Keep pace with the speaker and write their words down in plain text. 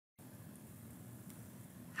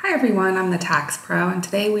Hi everyone, I'm the Tax Pro, and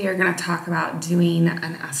today we are going to talk about doing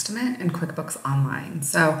an estimate in QuickBooks Online.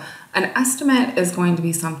 So an estimate is going to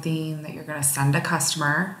be something that you're going to send a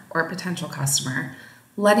customer or a potential customer,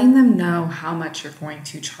 letting them know how much you're going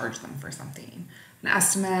to charge them for something. An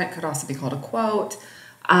estimate could also be called a quote,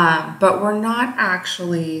 but we're not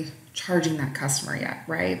actually charging that customer yet,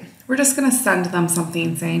 right? We're just going to send them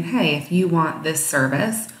something saying, hey, if you want this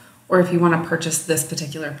service or if you want to purchase this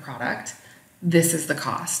particular product, this is the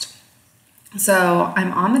cost. So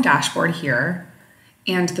I'm on the dashboard here,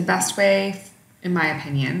 and the best way, in my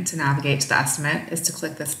opinion, to navigate to the estimate is to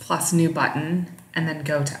click this plus new button and then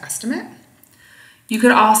go to estimate. You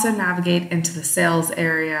could also navigate into the sales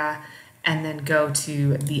area and then go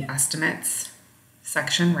to the estimates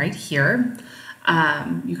section right here.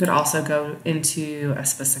 You could also go into a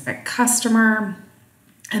specific customer,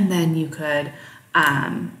 and then you could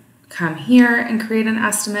come here and create an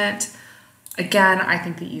estimate. Again, I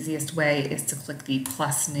think the easiest way is to click the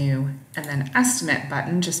plus new and then estimate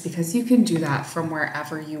button, just because you can do that from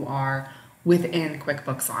wherever you are within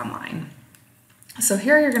QuickBooks Online. So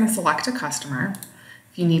here you're going to select a customer.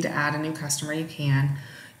 If you need to add a new customer, you can.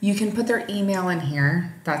 You can put their email in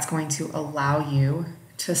here. That's going to allow you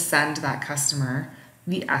to send that customer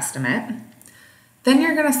the estimate. Then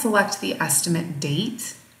you're going to select the estimate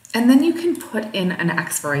date. And then you can put in an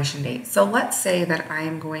expiration date. So let's say that I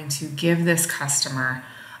am going to give this customer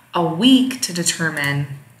a week to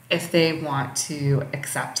determine if they want to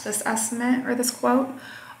accept this estimate or this quote,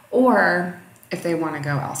 or if they want to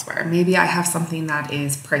go elsewhere. Maybe I have something that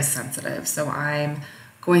is price sensitive. So I'm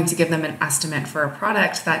going to give them an estimate for a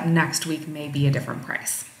product that next week may be a different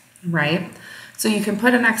price, right? So you can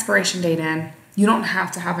put an expiration date in. You don't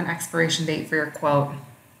have to have an expiration date for your quote.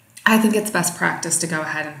 I think it's best practice to go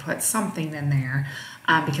ahead and put something in there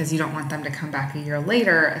because you don't want them to come back a year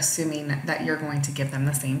later assuming that you're going to give them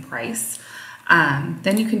the same price.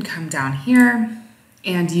 Then you can come down here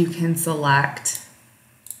and you can select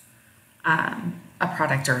a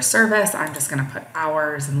product or a service. I'm just going to put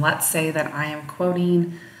hours, and let's say that I am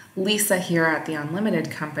quoting Lisa here at the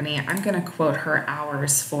Unlimited Company. I'm going to quote her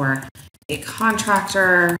hours for a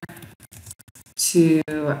contractor to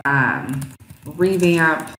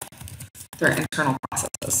revamp their internal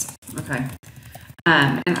processes. Okay.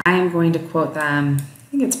 And I am going to quote them, I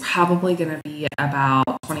think it's probably going to be about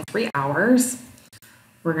 23 hours.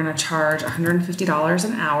 We're going to charge $150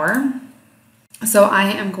 an hour. So I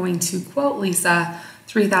am going to quote Lisa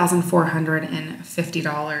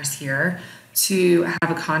 $3,450 here to have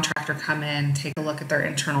a contractor come in, take a look at their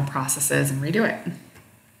internal processes and redo it.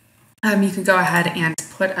 You can go ahead and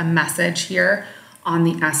put a message here on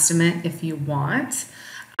the estimate if you want.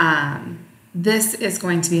 This is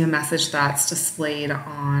going to be a message that's displayed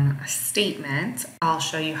on a statement. I'll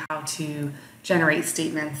show you how to generate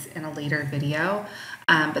statements in a later video,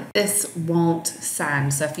 but this won't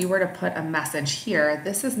send. So if you were to put a message here,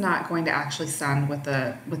 this is not going to actually send with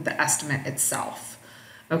the estimate itself.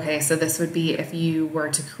 Okay, so this would be if you were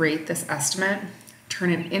to create this estimate, turn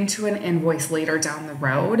it into an invoice later down the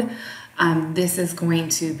road. This is going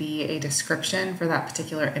to be a description for that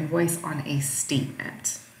particular invoice on a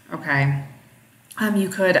statement. Okay. You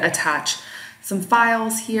could attach some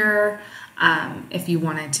files here if you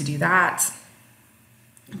wanted to do that.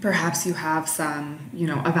 Perhaps you have some,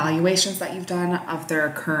 evaluations that you've done of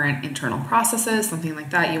their current internal processes, something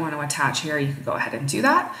like that you want to attach here. You could go ahead and do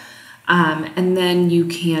that. And then you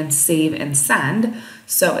can save and send.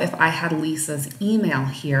 So if I had Lisa's email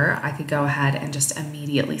here, I could go ahead and just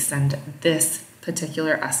immediately send this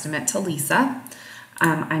particular estimate to Lisa.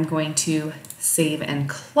 I'm going to save and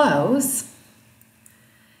close.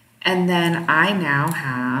 And then I now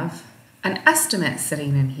have an estimate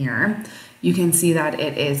sitting in here. You can see that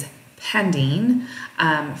it is pending.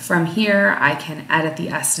 From here, I can edit the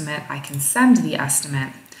estimate. I can send the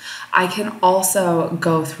estimate. I can also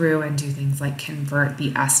go through and do things like convert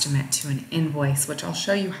the estimate to an invoice, which I'll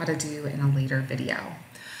show you how to do in a later video.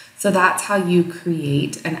 So that's how you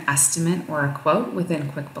create an estimate or a quote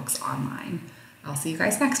within QuickBooks Online. I'll see you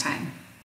guys next time.